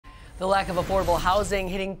The lack of affordable housing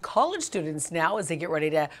hitting college students now as they get ready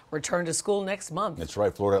to return to school next month. That's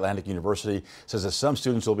right. Florida Atlantic University says that some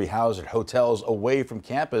students will be housed at hotels away from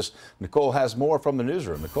campus. Nicole has more from the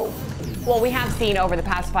newsroom. Nicole. Well, we have seen over the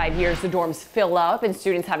past 5 years the dorms fill up and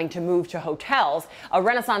students having to move to hotels. A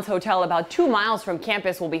Renaissance hotel about 2 miles from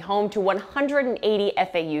campus will be home to 180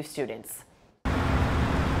 FAU students.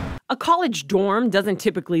 A college dorm doesn't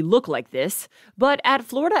typically look like this, but at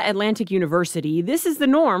Florida Atlantic University, this is the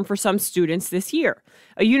norm for some students this year.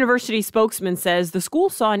 A university spokesman says the school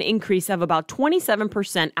saw an increase of about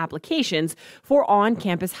 27% applications for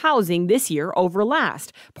on-campus housing this year over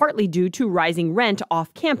last, partly due to rising rent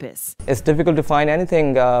off campus. It's difficult to find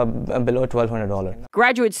anything below $1,200.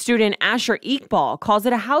 Graduate student Asher Iqbal calls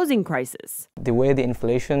it a housing crisis. The way the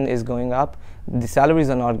inflation is going up, the salaries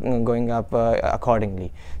are not going up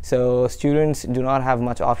accordingly. So students do not have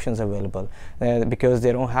much options available because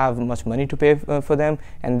they don't have much money to pay for them,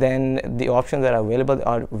 and then the options that are available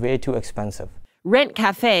are way too expensive. Rent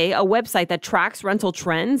Cafe, a website that tracks rental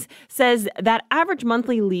trends, says that average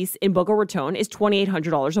monthly lease in Boca Raton is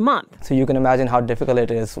 $2,800 a month. So you can imagine how difficult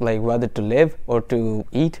it is, like whether to live or to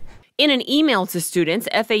eat. In an email to students,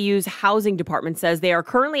 FAU's housing department says they are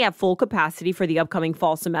currently at full capacity for the upcoming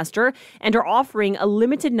fall semester and are offering a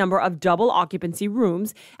limited number of double occupancy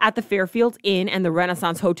rooms at the Fairfield Inn and the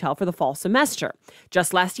Renaissance Hotel for the fall semester.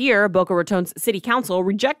 Just last year, Boca Raton's City Council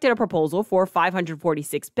rejected a proposal for a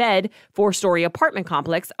 546-bed, 4-story apartment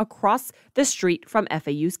complex across the street from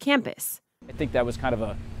FAU's campus. I think that was kind of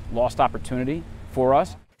a lost opportunity for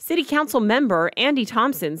us. City Council member Andy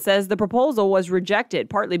Thompson says the proposal was rejected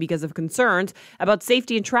partly because of concerns about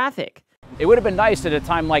safety and traffic. It would have been nice at a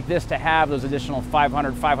time like this to have those additional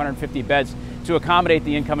 550 beds to accommodate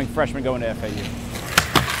the incoming freshmen going to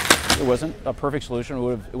FAU. It wasn't a perfect solution.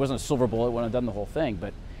 It wasn't a silver bullet. It wouldn't have done the whole thing,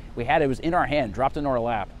 but we had it was in our hand, dropped into our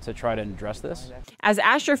lap to try to address this. As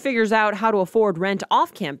Asher figures out how to afford rent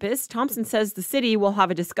off campus, Thompson says the city will have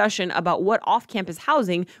a discussion about what off-campus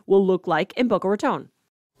housing will look like in Boca Raton.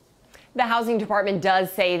 The housing department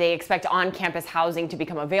does say they expect on-campus housing to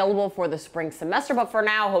become available for the spring semester, but for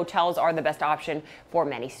now, hotels are the best option for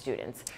many students.